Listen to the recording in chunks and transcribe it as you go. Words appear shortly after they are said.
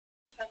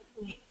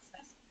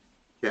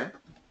Okay.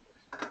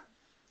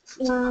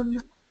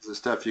 Is this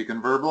stuff you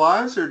can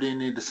verbalize, or do you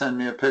need to send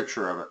me a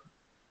picture of it?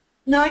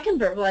 No, I can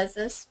verbalize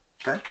this.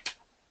 Okay.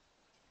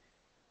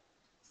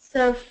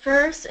 So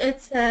first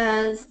it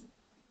says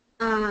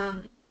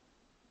solve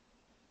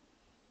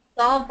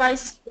by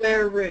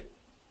square root.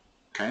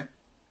 Okay.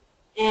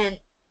 And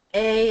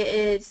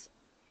A is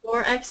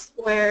 4x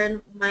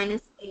squared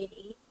minus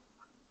 80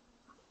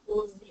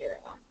 equals 0.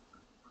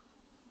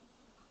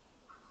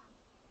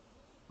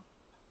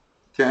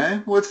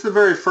 Okay. What's the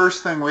very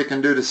first thing we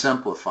can do to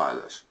simplify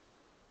this?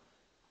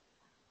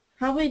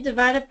 Probably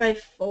divide it by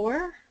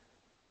 4.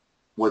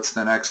 What's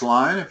the next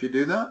line if you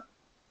do that?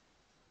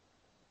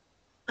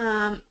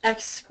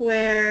 X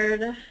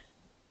squared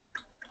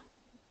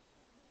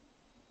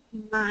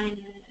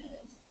minus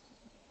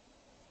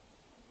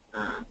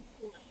 20.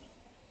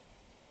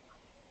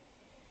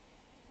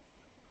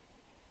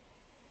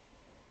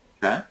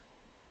 Okay.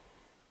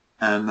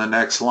 And the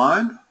next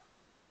line?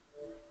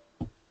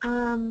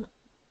 Can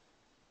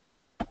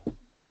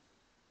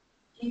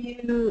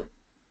you,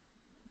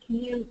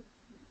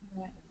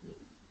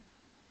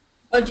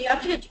 oh, do you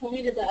have to get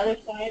 20 to the other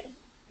side?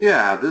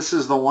 Yeah, this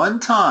is the one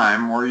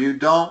time where you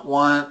don't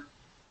want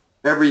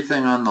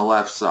everything on the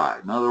left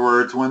side. In other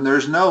words, when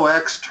there's no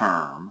x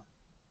term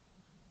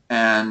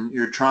and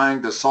you're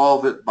trying to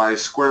solve it by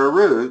square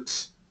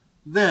roots,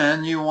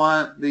 then you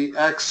want the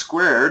x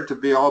squared to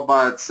be all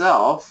by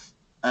itself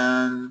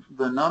and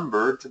the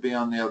number to be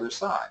on the other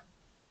side.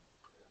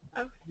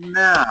 Okay.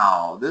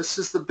 Now, this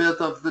is the bit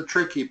of the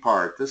tricky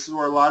part. This is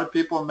where a lot of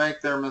people make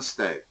their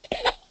mistake.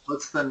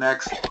 What's the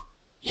next one?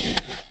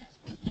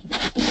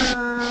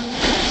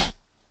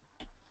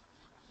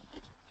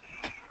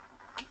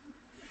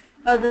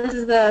 Oh, this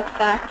is the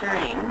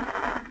factoring.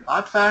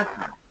 Not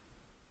factoring.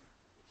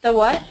 The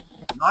what?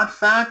 Not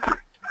factoring.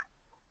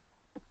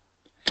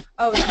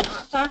 Oh, it's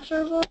not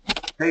factorable?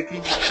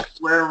 Taking the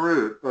square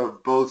root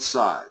of both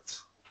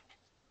sides.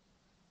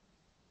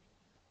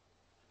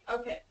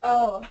 Okay.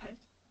 Oh, okay.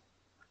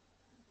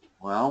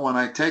 Well, when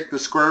I take the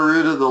square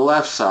root of the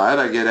left side,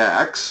 I get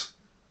x.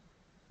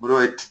 What do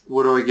I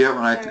get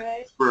when I take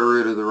the square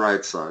root of the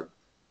right side?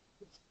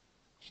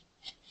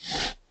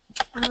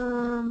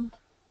 And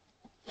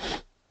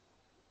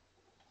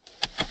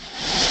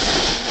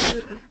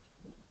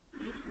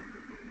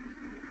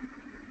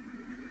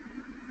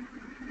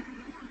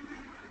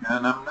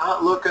I'm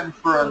not looking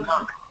for a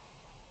number.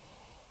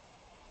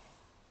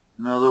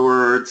 In other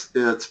words,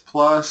 it's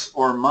plus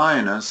or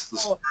minus the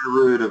square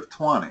root of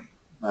 20.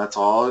 That's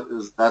all it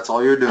is. That's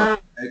all you're doing,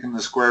 taking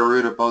the square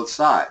root of both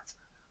sides.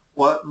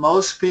 What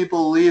most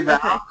people leave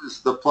out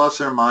is the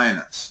plus or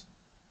minus.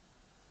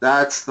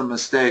 That's the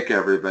mistake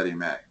everybody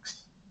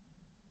makes.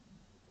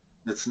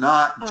 It's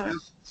not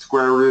just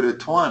square root of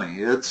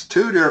 20. It's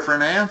two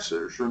different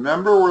answers.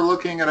 Remember, we're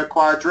looking at a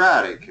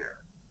quadratic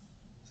here.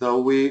 So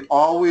we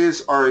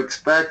always are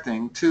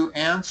expecting two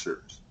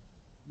answers.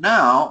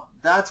 Now,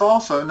 that's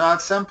also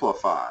not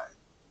simplified.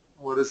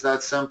 What is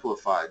that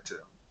simplified to?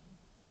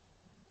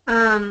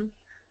 The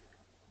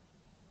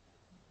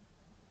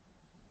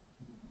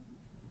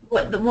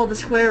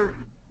square.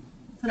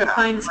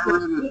 Yeah,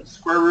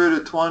 square root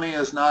of 20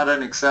 is not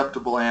an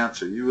acceptable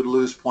answer. You would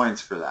lose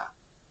points for that.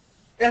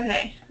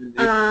 Okay.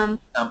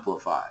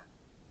 Simplify.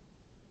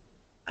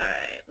 All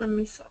right. Let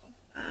me solve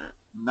that.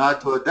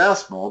 Not to a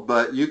decimal,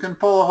 but you can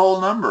pull a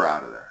whole number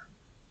out of there.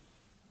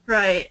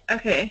 Right.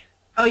 Okay.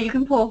 Oh, you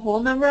can pull a whole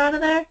number out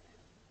of there?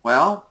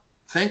 Well,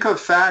 think of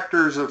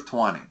factors of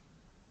 20.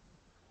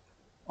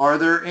 Are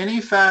there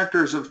any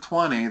factors of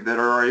 20 that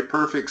are a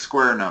perfect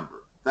square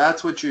number?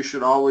 That's what you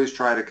should always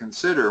try to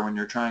consider when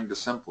you're trying to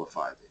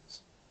simplify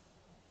these.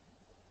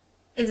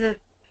 Is it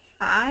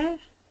 5?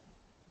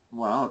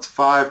 Well, it's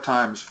 5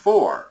 times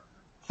 4.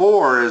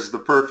 4 is the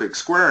perfect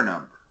square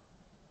number.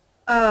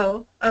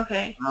 Oh,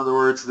 okay. In other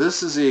words,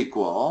 this is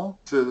equal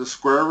to the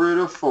square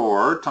root of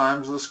 4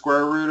 times the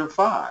square root of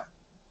 5.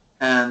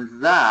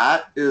 And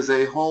that is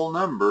a whole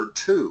number,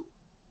 2.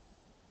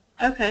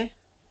 Okay.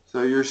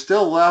 So you're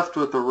still left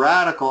with the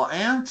radical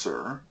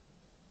answer,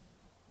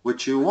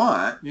 which you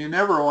want. You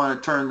never want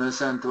to turn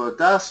this into a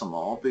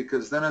decimal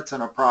because then it's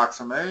an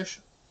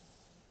approximation.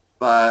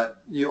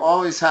 But you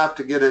always have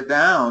to get it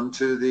down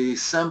to the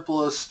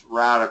simplest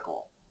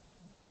radical.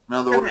 In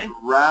other words,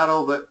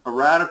 a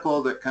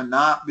radical that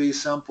cannot be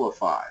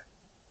simplified.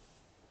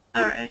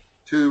 All right.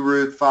 2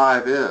 root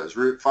 5 is.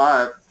 Root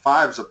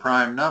 5 is a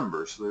prime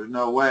number, so there's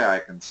no way I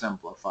can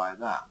simplify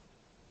that.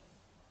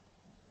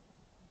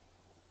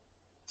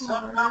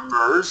 Some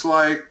numbers,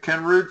 like,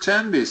 can root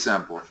 10 be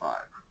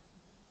simplified?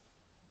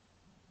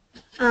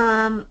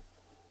 No.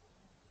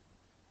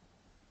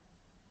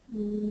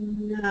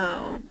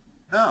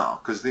 No,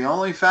 because the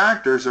only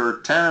factors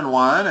are 10 and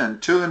 1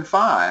 and 2 and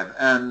 5,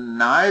 and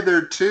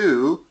neither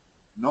 2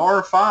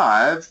 nor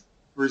 5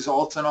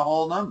 results in a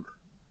whole number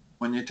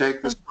when you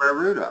take the square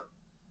root of it.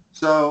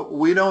 So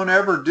we don't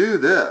ever do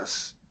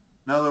this.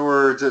 In other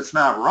words, it's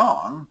not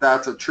wrong.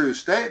 That's a true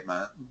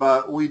statement,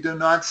 but we do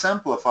not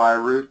simplify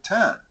root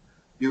 10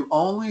 You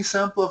only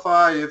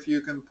simplify if you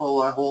can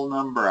pull a whole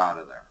number out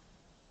of there.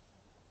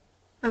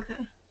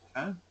 Okay.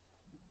 Okay?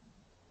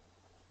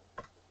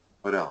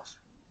 What else?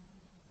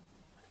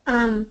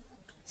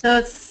 So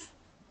it's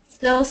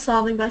still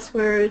solving by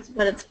square roots,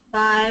 but it's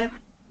 5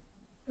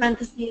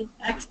 parentheses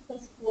x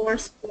plus 4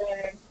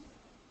 squared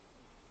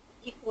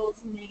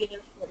equals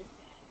negative 45.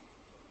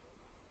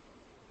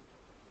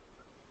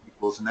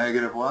 Equals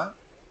negative what?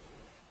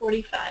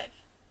 45.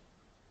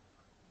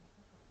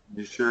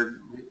 You sure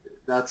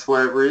that's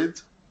what it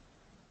reads?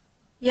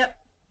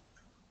 Yep.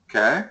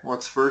 Okay,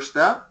 what's the first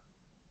step?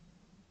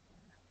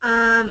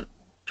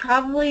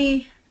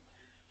 Probably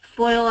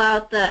FOIL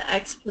out the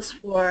x plus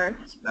 4.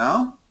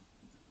 No?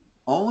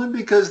 Only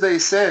because they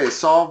say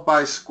solve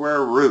by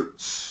square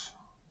roots.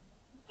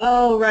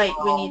 Oh, right,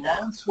 we need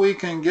that. Once we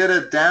can get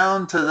it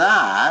down to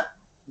that,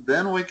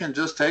 then we can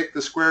just take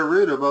the square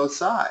root of both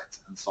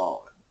sides and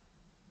solve it.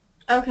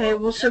 Okay,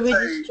 well, should we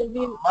It's a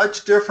distribute?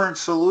 much different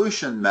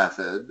solution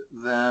method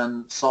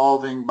than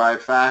solving by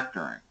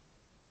factoring.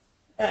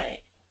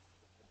 Right.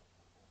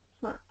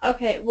 Huh.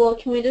 Okay, well,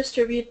 can we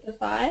distribute the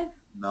 5?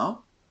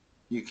 No?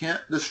 You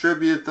can't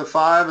distribute the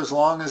 5 as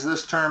long as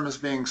this term is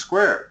being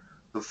squared.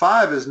 The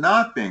 5 is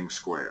not being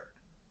squared.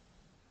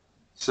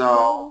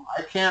 So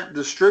I can't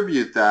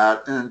distribute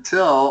that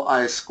until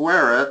I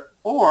square it,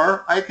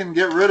 or I can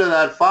get rid of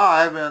that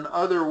 5 in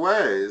other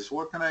ways.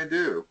 What can I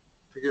do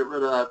to get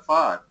rid of that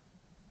 5?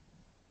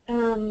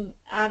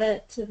 Add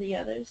it to the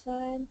other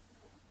side.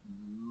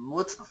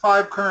 What's the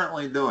 5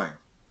 currently doing?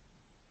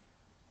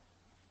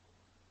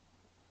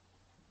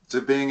 Is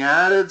it being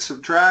added,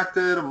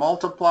 subtracted, a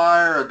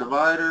multiplier, a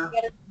divider?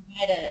 You gotta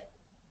divide it.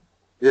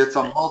 It's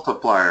a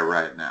multiplier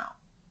right now.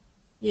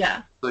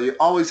 Yeah. So you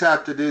always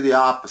have to do the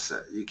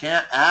opposite. You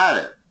can't add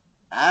it.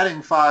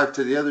 Adding 5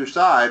 to the other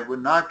side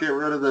would not get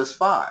rid of this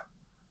 5.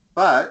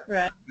 But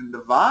Right. you can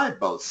divide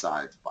both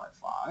sides by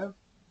 5.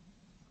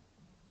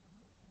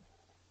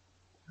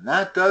 And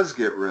that does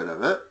get rid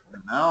of it.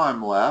 And now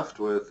I'm left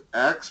with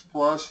x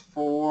plus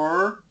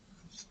 4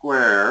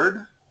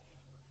 squared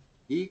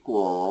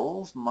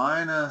equals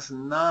minus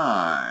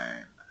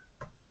 9.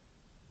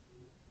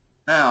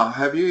 Now,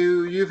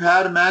 you've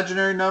had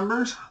imaginary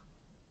numbers?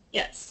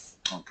 Yes.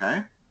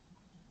 Okay.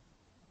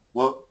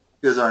 What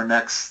is our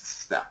next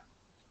step?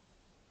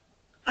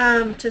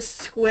 To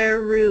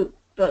square root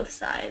both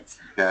sides.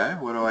 Okay,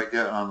 what do I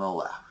get on the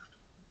left?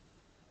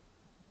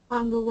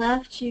 On the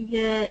left, you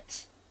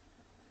get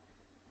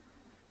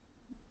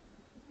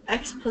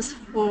x plus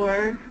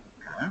 4.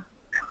 Okay. And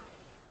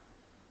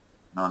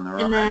on the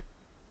right, And then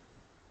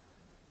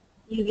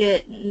you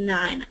get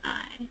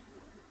 9i.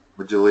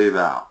 what'd you leave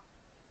out?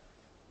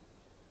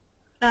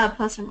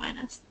 Plus or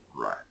minus.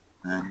 Right.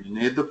 And you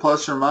need the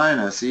plus or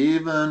minus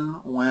even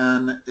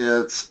when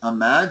it's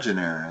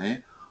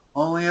imaginary,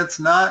 only it's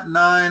not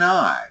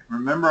 9i.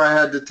 Remember, I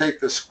had to take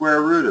the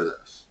square root of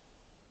this.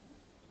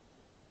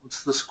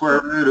 What's the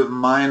square root of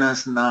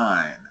minus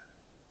 9?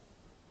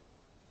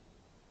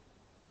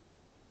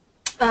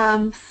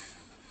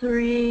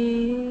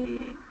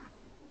 3i?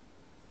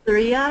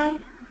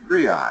 3i?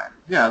 3i.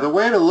 Yeah, the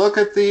way to look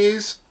at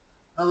these,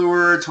 in other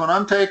words, when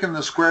I'm taking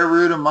the square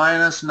root of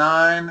minus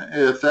 9,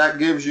 if that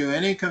gives you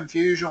any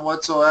confusion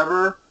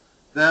whatsoever,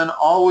 then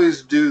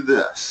always do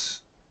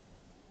this.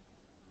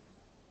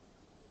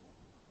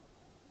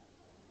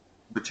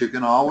 But you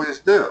can always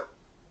do.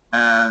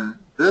 And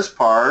this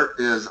part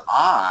is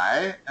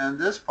I, and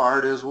this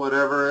part is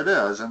whatever it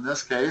is. In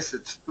this case,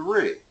 it's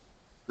 3.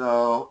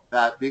 So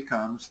that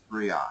becomes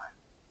 3i.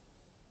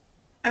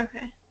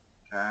 Okay.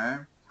 Okay?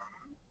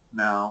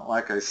 Now,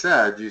 like I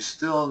said, you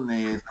still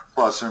need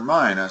plus or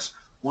minus.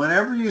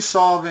 Whenever you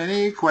solve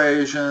any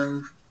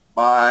equation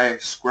by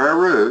square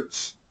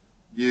roots,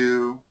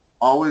 you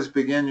always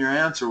begin your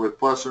answer with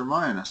plus or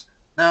minus.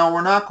 Now,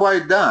 we're not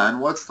quite done.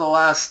 What's the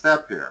last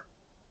step here?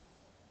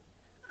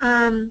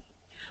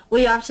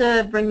 We have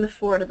to bring the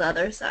 4 to the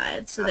other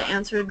side. So the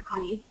answer would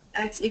be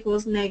x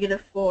equals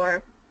negative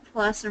 4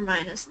 plus or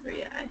minus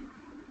 3i.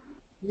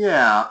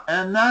 Yeah,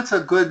 and that's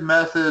a good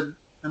method.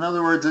 In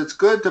other words, it's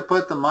good to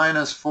put the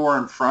minus 4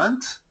 in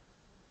front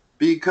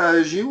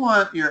because you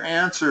want your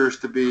answers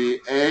to be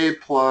A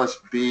plus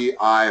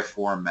BI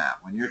format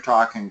when you're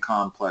talking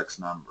complex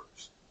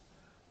numbers.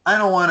 I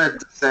don't want it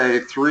to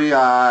say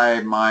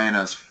 3i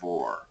minus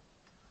 4.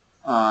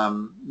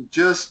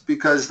 Just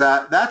because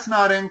that's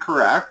not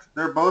incorrect.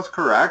 They're both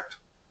correct,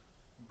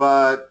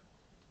 but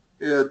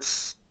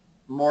it's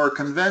more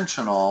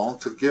conventional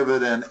to give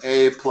it an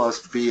A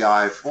plus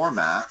BI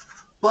format.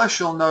 Plus,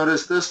 you'll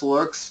notice this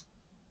looks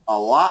a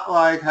lot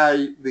like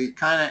the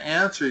kind of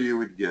answer you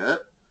would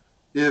get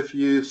if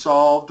you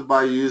solved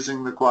by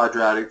using the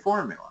quadratic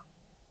formula.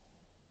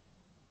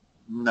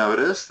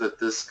 Notice that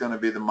this is going to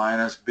be the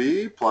minus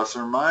b, plus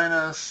or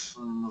minus,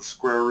 and the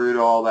square root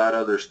of all that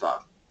other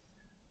stuff.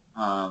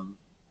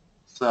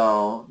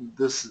 So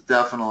this is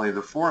definitely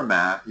the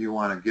format you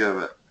want to give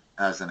it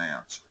as an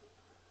answer.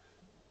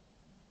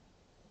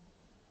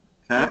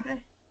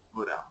 Okay?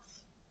 What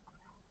else?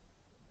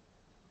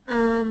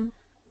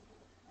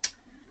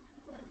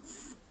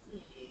 Let's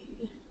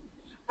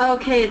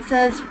Okay, it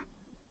says,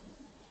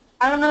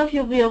 I don't know if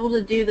you'll be able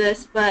to do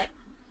this, but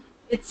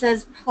it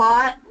says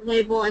plot,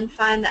 label, and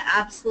find the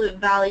absolute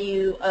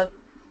value of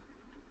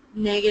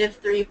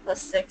 -3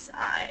 plus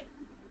 6i.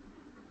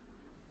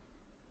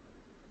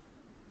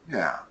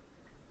 Yeah.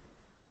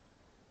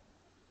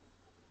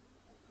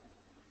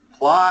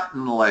 Plot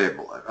and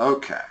label it.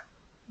 Okay.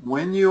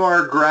 When you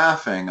are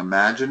graphing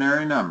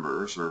imaginary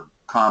numbers or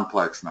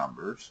complex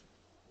numbers,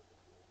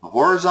 the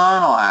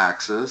horizontal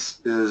axis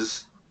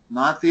is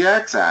not the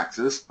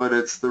x-axis, but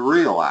it's the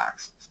real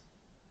axis.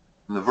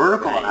 And the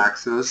vertical Right.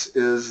 axis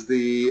is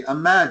the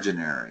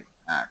imaginary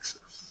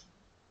axis.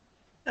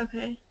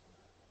 Okay.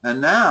 And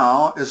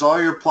now, is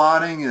all you're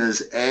plotting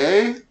is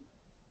A? In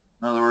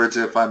other words,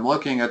 if I'm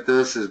looking at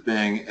this as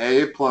being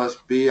A plus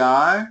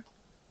BI,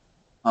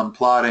 I'm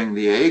plotting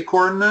the A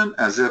coordinate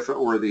as if it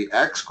were the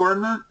X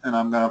coordinate, and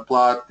I'm going to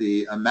plot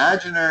the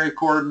imaginary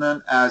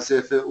coordinate as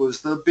if it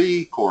was the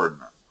B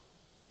coordinate.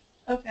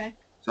 Okay.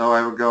 So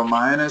I would go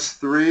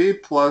 -3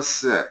 plus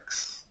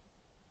 6.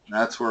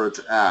 That's where it's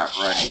at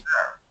right Right.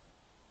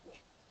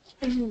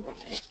 there.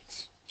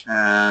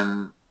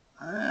 And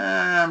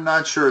I'm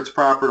not sure it's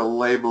proper to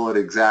label it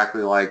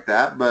exactly like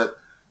that, but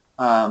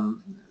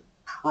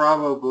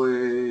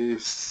probably,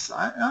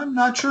 I'm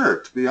not sure,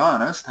 to be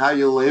honest, how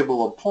you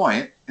label a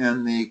point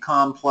in the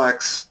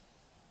complex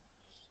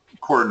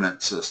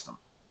coordinate system.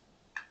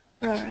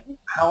 All right.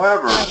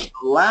 However, the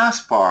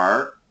last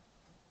part,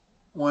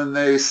 when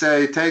they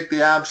say take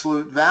the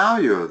absolute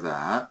value of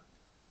that,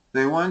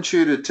 they want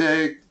you to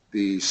take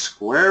the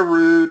square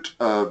root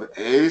of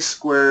a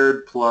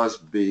squared plus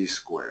b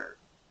squared.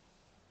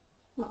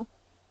 Huh.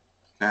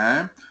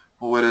 Okay?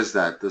 Well, what is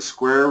that? The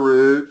square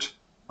root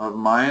of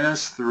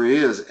 -3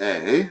 is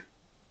a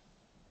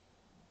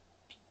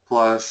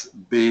plus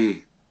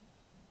b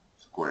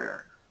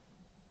squared.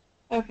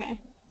 Okay.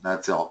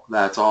 That's all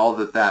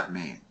that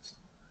means.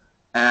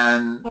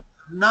 And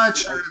I'm not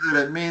sure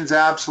that it means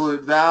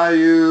absolute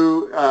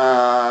value.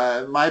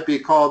 It might be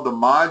called the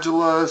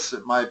modulus.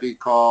 It might be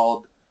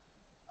called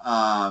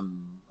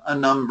a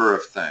number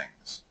of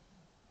things.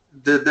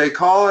 Did they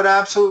call it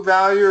absolute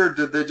value, or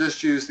did they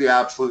just use the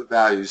absolute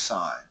value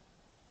sign?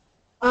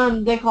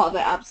 They call it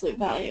the absolute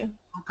value.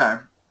 Okay.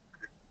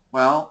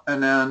 Well,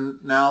 and then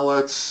now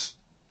let's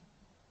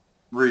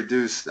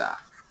reduce that.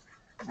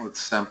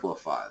 Let's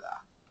simplify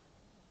that.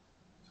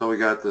 So we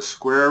got the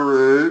square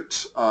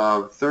root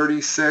of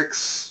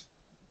 36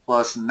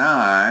 plus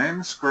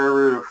 9, square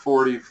root of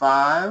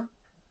 45.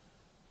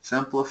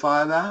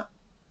 Simplify that.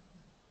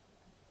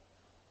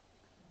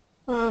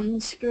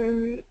 Square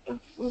root of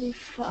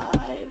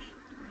 45.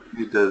 You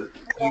need to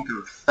think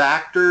of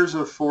factors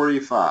of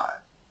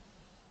 45.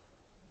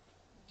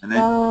 And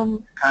then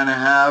you kind of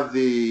have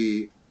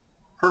the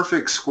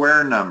perfect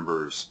square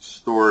numbers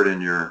stored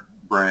in your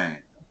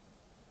brain.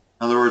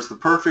 In other words, the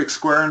perfect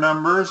square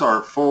numbers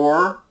are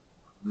 4,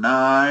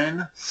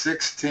 9,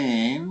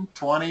 16,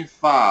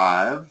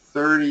 25,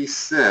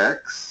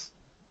 36.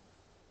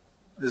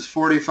 Is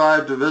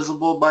 45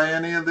 divisible by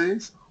any of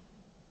these?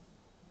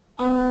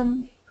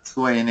 That's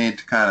the way you need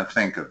to kind of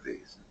think of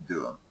these.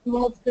 Do them.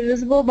 Well, it's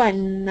divisible by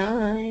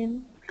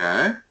 9.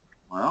 Okay.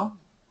 Well,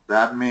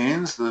 that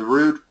means the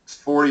root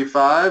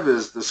 45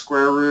 is the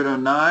square root of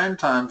 9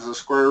 times the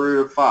square root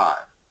of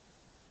 5.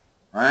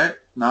 Right?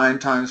 9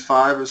 times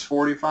 5 is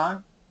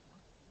 45.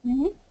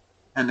 Mm-hmm.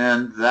 And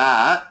then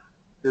that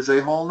is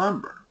a whole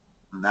number.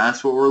 And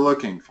that's what we're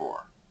looking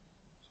for.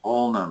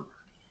 Whole numbers.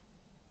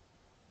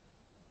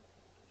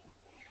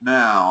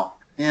 Now,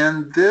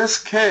 in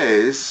this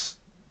case,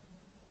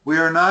 we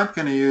are not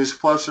going to use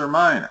plus or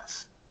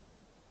minus.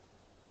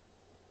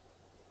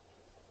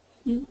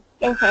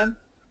 Okay.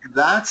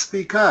 That's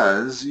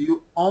because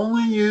you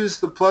only use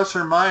the plus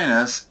or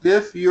minus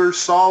if you're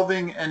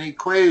solving an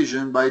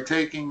equation by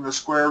taking the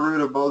square root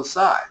of both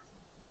sides.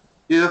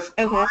 If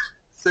I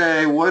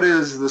say, what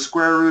is the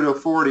square root of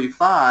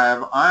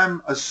 45,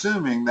 I'm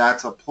assuming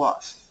that's a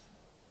plus.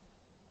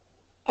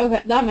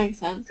 Okay, that makes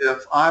sense.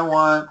 If I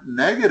want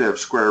negative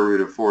square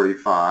root of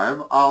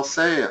 45, I'll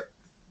say it,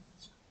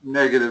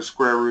 negative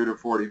square root of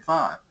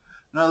 45.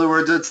 In other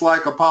words, it's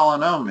like a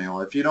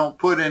polynomial. If you don't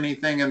put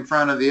anything in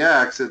front of the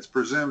x, it's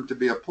presumed to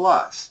be a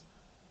plus.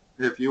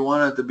 If you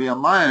want it to be a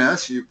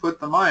minus, you put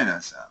the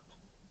minus in.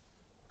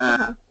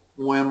 And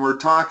when we're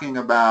talking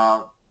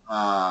about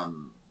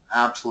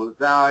absolute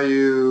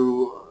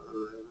value,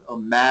 a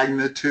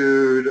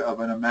magnitude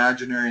of an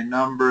imaginary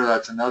number,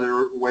 that's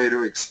another way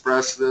to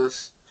express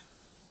this.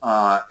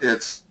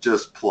 It's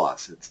just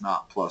plus. It's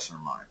not plus or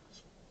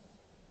minus.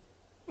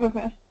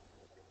 Okay.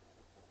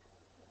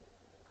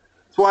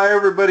 That's why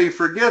everybody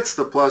forgets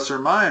the plus or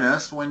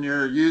minus when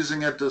you're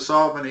using it to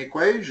solve an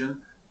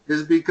equation,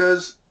 is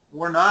because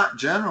we're not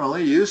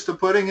generally used to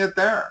putting it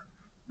there.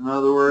 In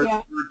other words,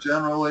 we're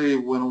generally,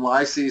 when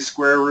I see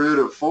square root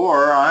of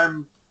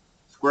 4,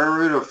 square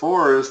root of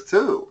 4 is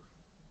 2.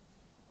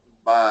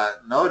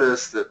 But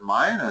notice that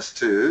minus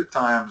 2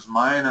 times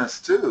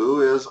minus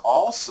 2 is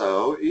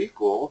also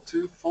equal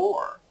to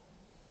 4.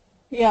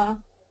 Yeah.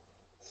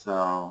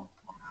 So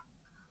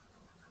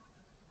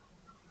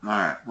All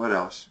right, what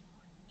else?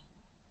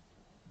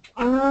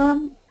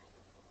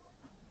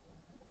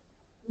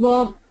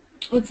 Well,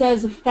 it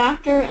says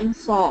factor and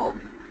solve.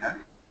 Okay.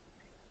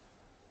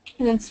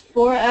 And it's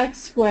 4x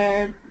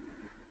squared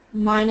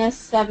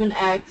minus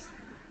 7x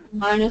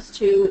minus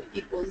 2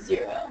 equals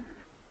 0.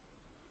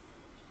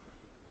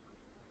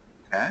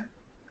 Okay.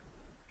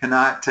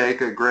 Cannot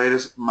take a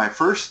greatest, my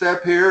first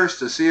step here is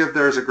to see if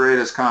there's a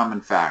greatest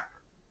common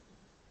factor.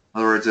 In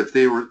other words, if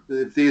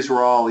these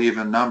were all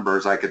even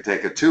numbers, I could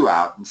take a 2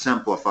 out and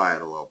simplify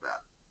it a little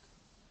bit.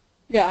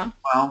 Yeah.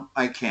 Well,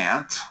 I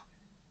can't.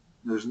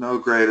 There's no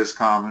greatest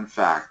common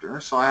factor,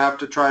 so I have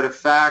to try to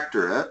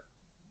factor it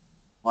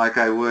like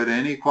I would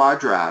any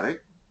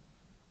quadratic.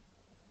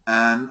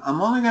 And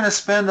I'm only going to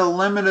spend a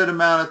limited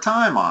amount of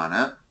time on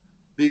it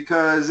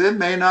because it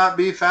may not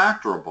be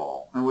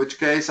factorable, in which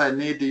case I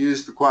need to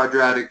use the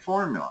quadratic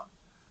formula.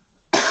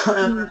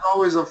 And there's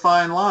always a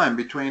fine line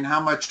between how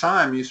much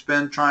time you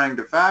spend trying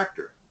to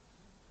factor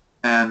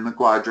and the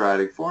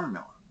quadratic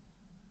formula.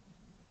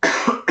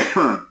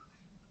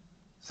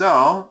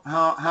 So,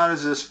 how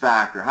does this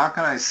factor? How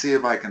can I see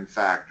if I can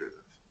factor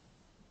this?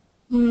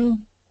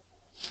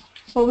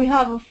 Well, we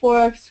have a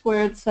 4x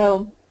squared,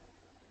 so,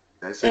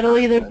 Okay, so it'll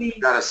either be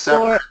you got to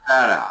separate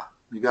that out.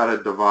 You got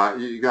to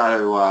divide. You got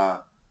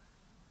to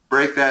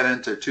break that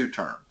into two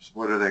terms.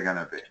 What are they going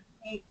to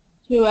be?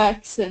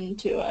 2x and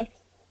 2x.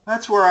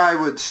 That's where I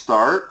would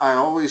start. I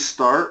always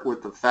start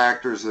with the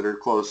factors that are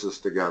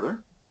closest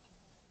together.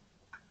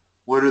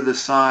 What are the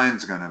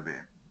signs going to be?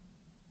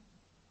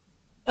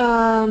 They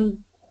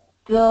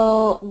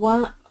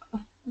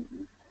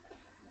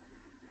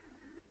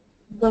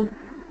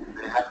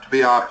have to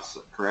be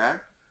opposite,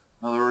 correct?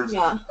 In other words,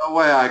 Yeah. there's no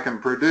way I can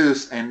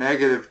produce a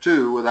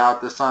 -2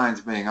 without the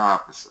signs being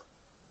opposite.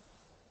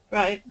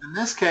 Right. In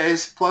this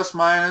case, plus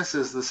minus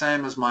is the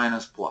same as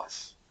minus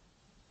plus.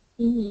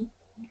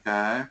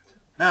 Okay.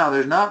 Now,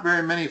 there's not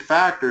very many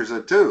factors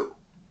of 2.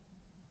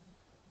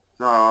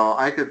 So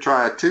I could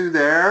try a 2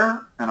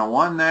 there and a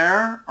 1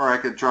 there, or I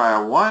could try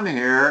a 1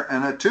 here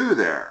and a 2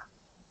 there.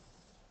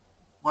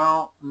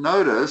 Well,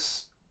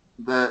 notice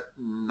that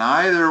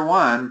neither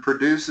one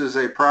produces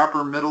a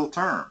proper middle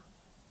term.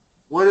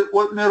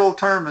 What middle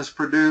term is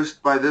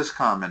produced by this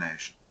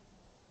combination?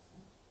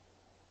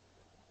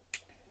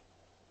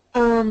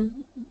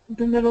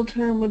 The middle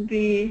term would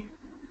be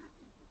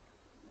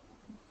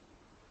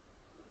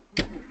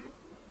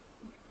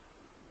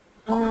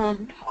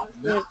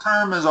positive. Middle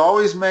term is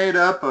always made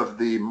up of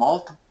the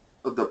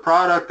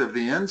product of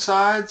the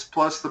insides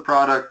plus the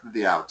product of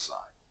the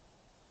outside.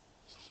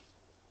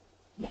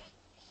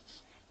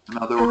 In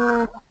other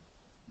words,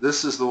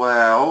 this is the way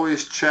I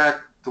always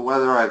check to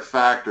whether I've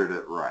factored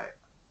it right.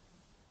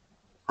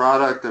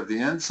 Product of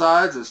the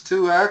insides is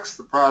 2x.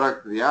 The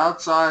product of the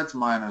outsides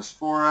minus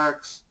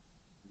 4x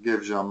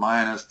gives you a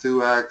minus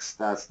 2x.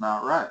 That's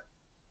not right.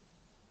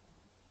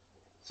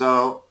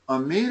 So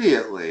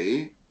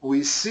immediately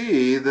we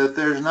see that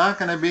there's not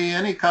going to be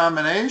any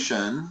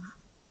combination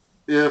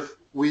if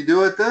we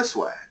do it this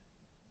way.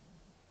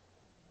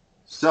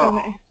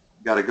 So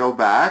got to go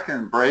back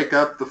and break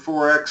up the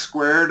 4x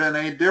squared in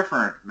a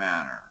different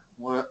manner.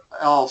 What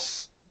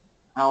else?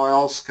 How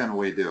else can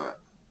we do it?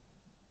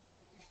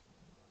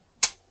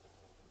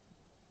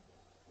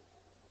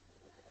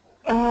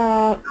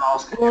 How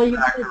else can you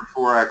factor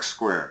 4x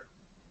squared?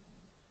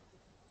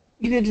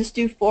 You could just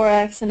do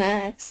 4x and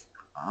x.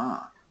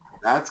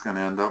 That's going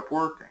to end up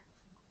working.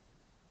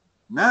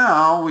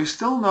 Now, we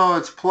still know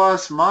it's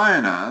plus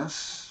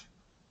minus,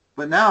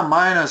 but now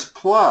minus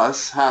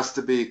plus has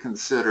to be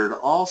considered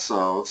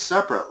also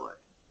separately,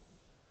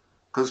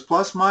 because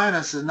plus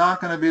minus is not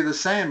going to be the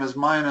same as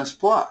minus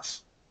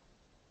plus.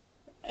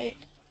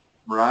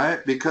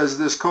 Right? Because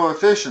this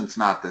coefficient's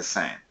not the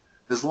same.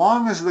 As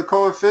long as the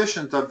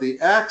coefficient of the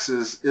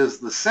x's is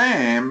the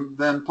same,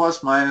 then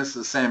plus minus is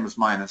the same as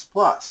minus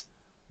plus.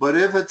 But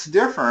if it's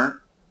different,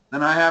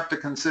 then I have to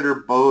consider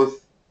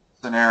both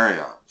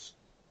scenarios.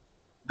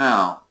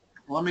 Now,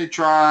 let me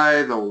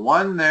try the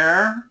 1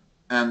 there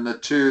and the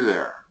 2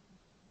 there.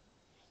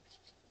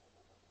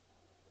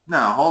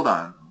 Now, hold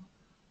on.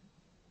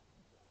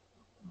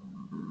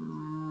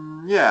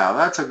 Yeah,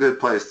 that's a good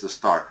place to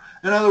start.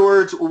 In other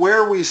words,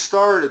 where we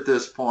start at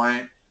this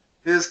point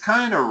is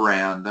kind of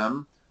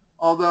random,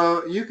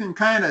 although you can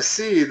kind of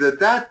see that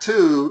that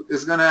 2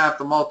 is going to have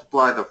to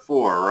multiply the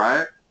 4,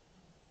 right?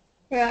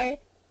 Right.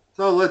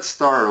 So let's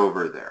start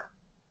over there.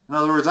 In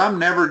other words, I'm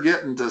never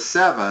getting to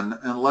 7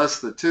 unless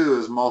the 2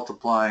 is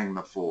multiplying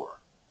the 4.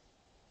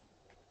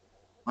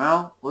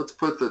 Well, let's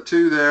put the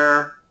 2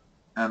 there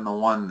and the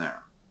 1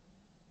 there.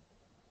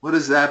 What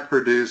does that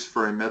produce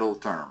for a middle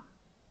term?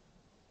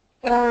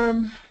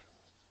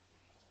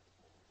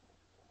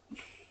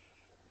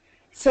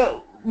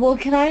 So, well,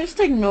 can I just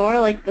ignore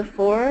like the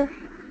 4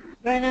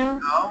 right now?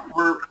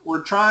 No,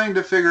 we're trying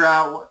to figure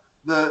out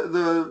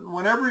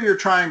whenever you're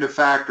trying to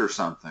factor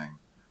something,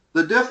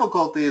 the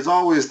difficulty is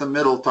always the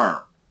middle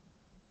term.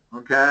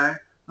 Okay?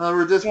 In other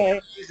words, it's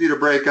really easy to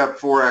break up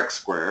 4x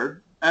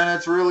squared, and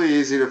it's really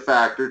easy to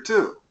factor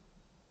 2.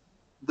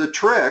 the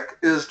trick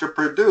is to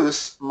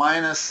produce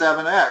minus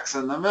 7x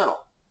in the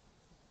middle.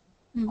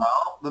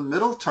 Well, the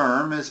middle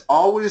term is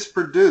always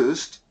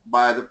produced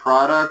by the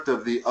product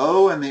of the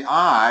O and the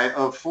I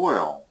of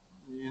FOIL.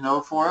 You know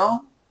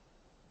FOIL?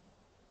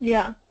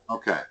 Yeah.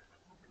 Okay.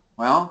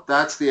 Well,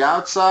 that's the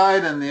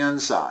outside and the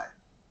inside.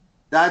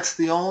 That's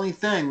the only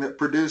thing that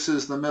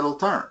produces the middle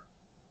term.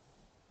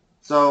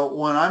 So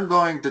when I'm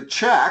going to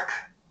check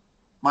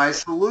my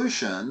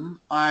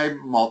solution, I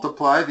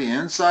multiply the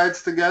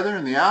insides together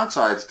and the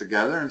outsides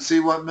together and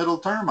see what middle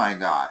term I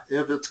got.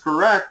 If it's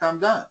correct, I'm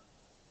done.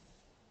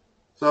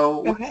 So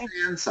what's the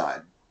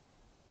inside?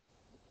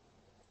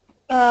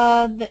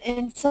 The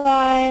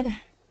inside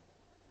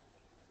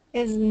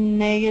is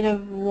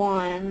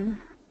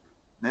 -1.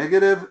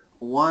 Negative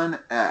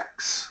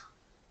 1x.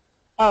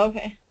 Oh,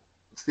 okay.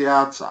 What's the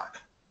outside?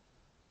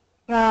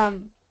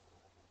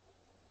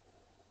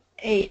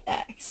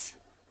 8x.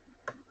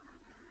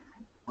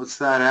 What's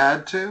that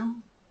add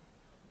to?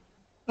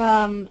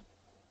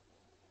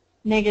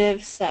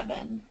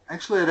 -7.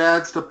 Actually, it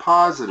adds to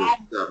positive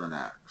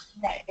 7x.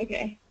 Right,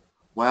 okay.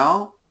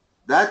 Well,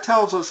 that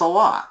tells us a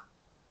lot.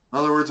 In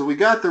other words, we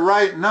got the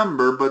right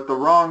number, but the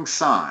wrong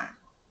sign.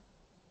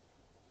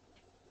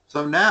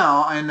 So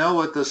now I know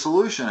what the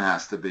solution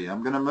has to be.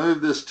 I'm going to move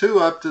this 2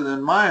 up to the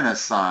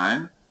minus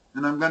sign,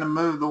 and I'm going to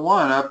move the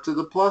 1 up to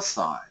the plus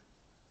sign.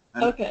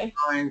 And I'm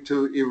going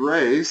to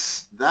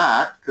erase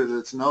that because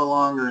it's no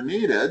longer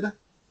needed.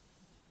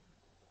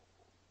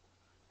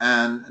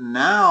 And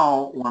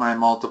now when I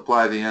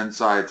multiply the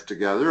insides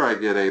together, I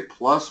get a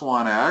plus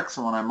 1x.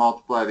 And when I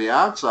multiply the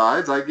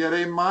outsides, I get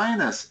a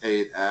minus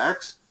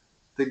 8x.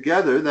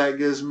 Together, that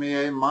gives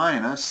me a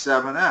minus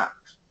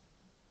 7x.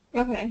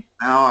 Okay.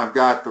 Now I've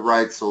got the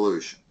right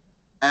solution.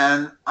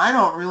 And I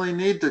don't really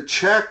need to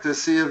check to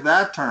see if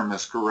that term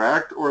is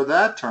correct or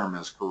that term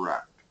is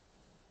correct.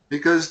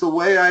 Because the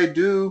way I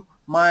do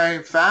my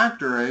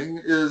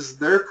factoring is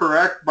they're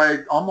correct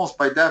by almost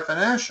by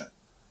definition.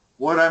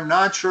 What I'm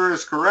not sure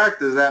is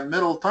correct is that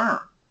middle term.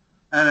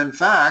 And in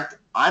fact,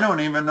 I don't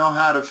even know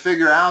how to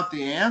figure out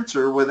the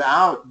answer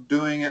without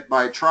doing it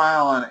by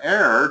trial and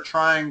error,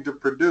 trying to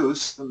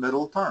produce the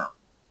middle term.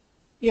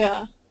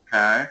 Yeah.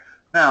 Okay.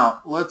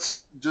 Now,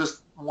 let's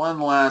just one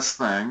last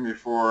thing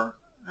before,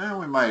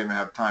 we might even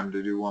have time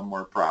to do one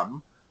more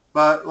problem.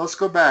 But let's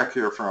go back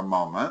here for a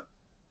moment.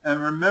 And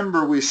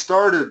remember, we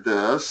started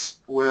this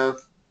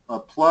with a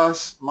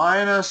plus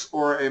minus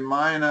or a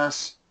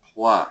minus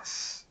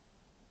plus.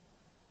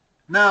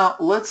 Now,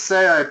 let's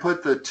say I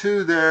put the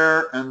 2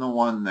 there and the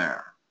 1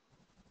 there.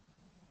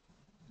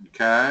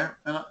 Okay?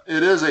 And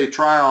it is a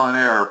trial and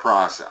error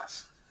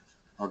process.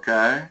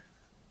 Okay?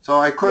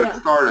 So I could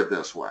have started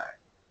this way.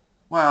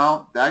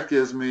 Well, that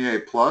gives me a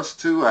plus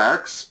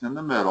 2x in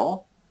the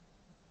middle.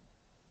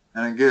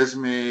 And it gives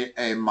me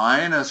a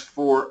minus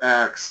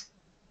 4x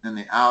in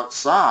the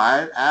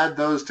outside. Add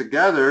those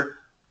together,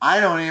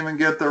 I don't even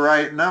get the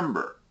right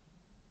number.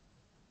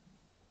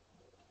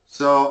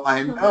 So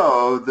I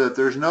know that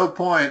there's no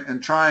point in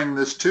trying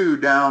this 2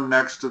 down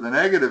next to the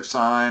negative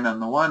sign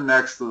and the 1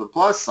 next to the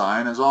plus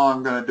sign, as all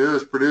I'm going to do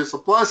is produce a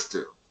plus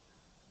 2.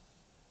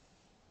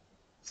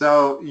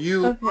 So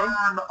you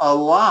learn a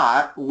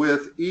lot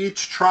with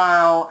each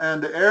trial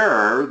and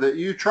error that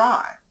you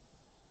try.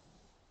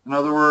 In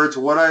other words,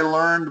 what I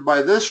learned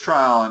by this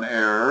trial and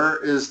error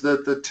is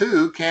that the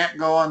 2 can't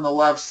go on the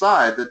left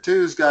side. The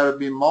 2's got to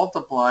be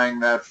multiplying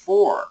that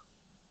 4.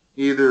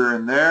 Either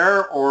in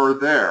there or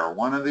there,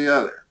 one or the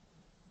other.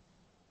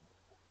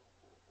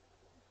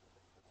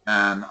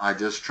 And I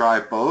just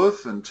try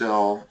both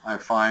until I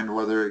find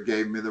whether it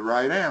gave me the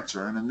right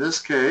answer. And in this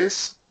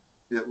case,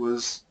 it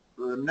was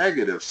the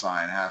negative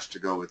sign has to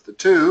go with the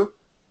 2,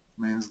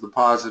 means the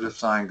positive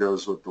sign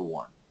goes with the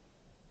 1.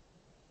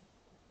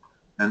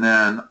 And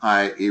then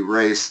I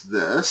erase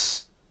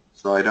this,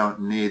 so I don't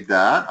need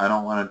that. I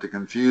don't want it to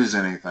confuse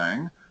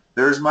anything.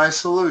 There's my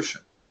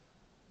solution.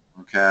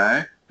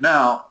 Okay?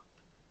 Now,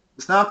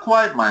 it's not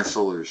quite my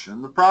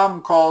solution. The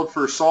problem called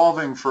for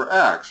solving for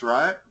x,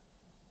 right?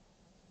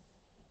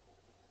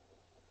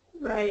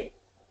 Right.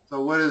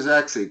 So what is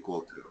x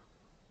equal to?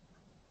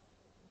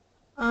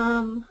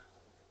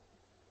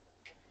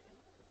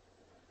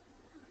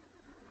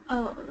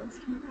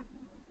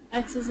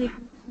 X is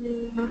equal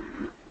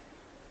to,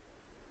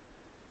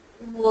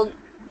 well,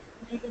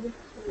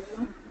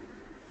 -2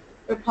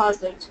 or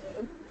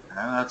 +2. And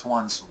that's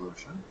one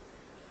solution.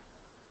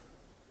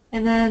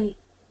 And then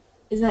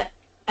is that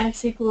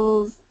x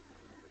equals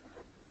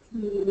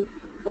to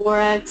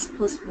 4x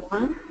plus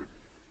 1?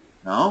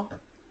 No.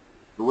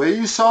 The way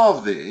you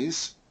solve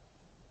these,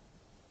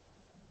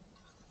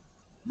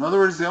 in other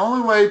words, the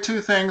only way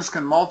two things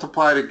can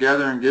multiply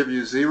together and give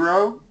you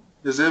 0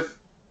 is if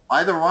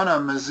either one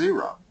of them is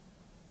 0.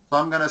 So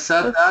I'm going to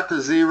set that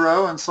to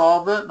 0 and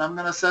solve it, and I'm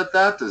going to set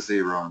that to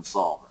 0 and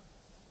solve it.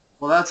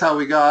 Well, that's how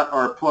we got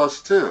our plus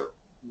 2,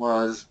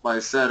 was by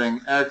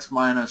setting x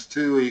minus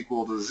 2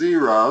 equal to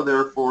 0,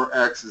 therefore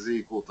x is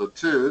equal to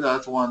 2.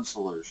 That's one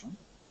solution.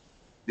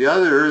 The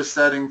other is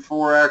setting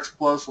 4x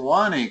plus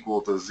 1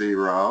 equal to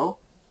 0,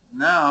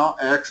 Now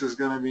x is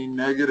going to be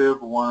negative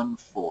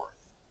 1/4.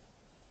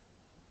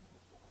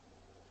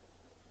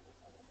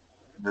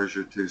 There's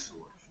your two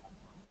solutions.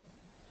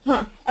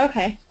 Huh.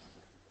 Okay.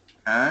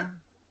 Okay?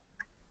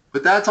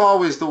 But that's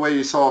always the way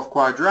you solve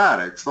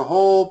quadratics. The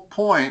whole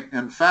point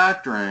in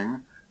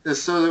factoring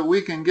is so that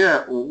we can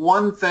get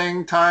one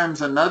thing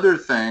times another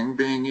thing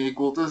being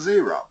equal to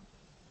 0.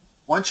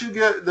 Once you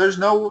get, there's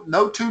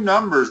no two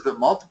numbers that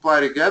multiply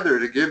together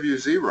to give you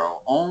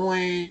 0.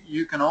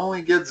 You can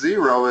only get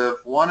 0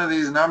 if one of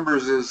these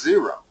numbers is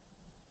 0.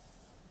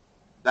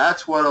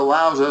 That's what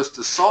allows us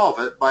to solve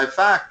it by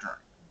factoring.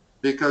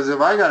 Because if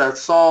I got to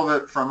solve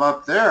it from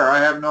up there, I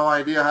have no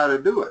idea how to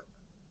do it.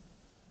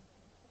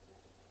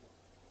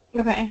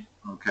 Okay.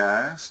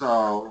 Okay,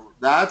 so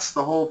that's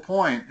the whole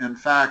point in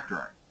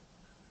factoring,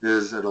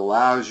 is it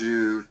allows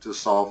you to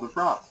solve the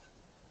problem.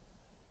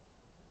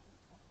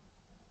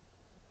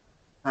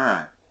 All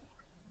right,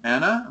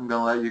 Anna, I'm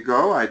going to let you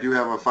go. I do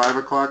have a 5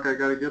 o'clock I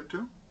got to get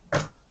to.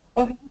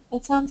 Okay,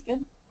 that sounds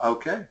good.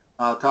 Okay,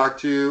 I'll talk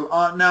to you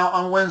now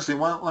on Wednesday.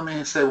 Let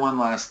me say one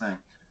last thing.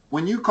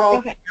 When you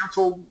called to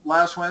cancel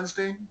last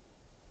Wednesday,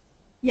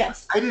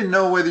 yes, I didn't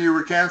know whether you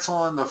were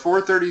canceling the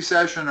 4:30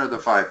 session or the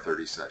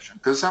 5:30 session,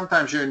 because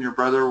sometimes you and your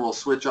brother will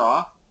switch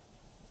off.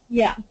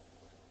 Yeah.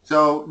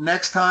 So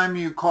next time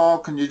you call,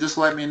 can you just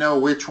let me know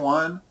which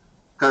one?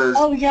 Because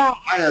yeah,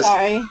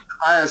 sorry.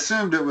 I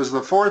assumed it was the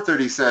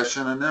 4:30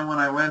 session, and then when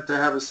I went to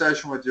have a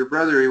session with your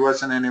brother, he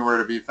wasn't anywhere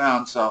to be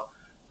found. So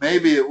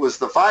maybe it was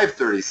the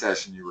 5:30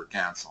 session you were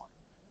canceling.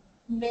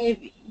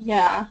 Maybe,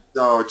 yeah.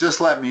 So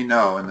just let me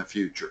know in the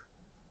future.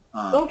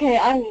 Okay,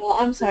 I will.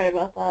 I'm sorry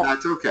about that.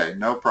 That's okay,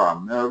 no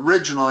problem.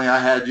 Originally, I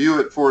had you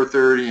at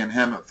 4:30 and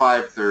him at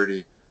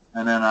 5:30,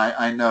 and then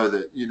I know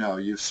that,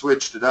 you've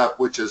switched it up,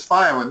 which is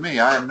fine with me.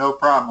 I have no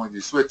problem with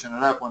you switching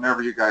it up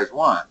whenever you guys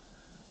want.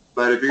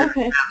 But if you're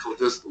going to cancel,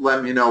 just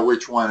let me know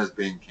which one is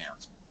being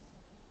canceled.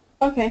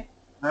 Okay.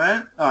 All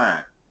right? All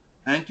right.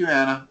 Thank you,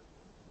 Anna.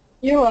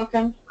 You're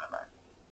welcome.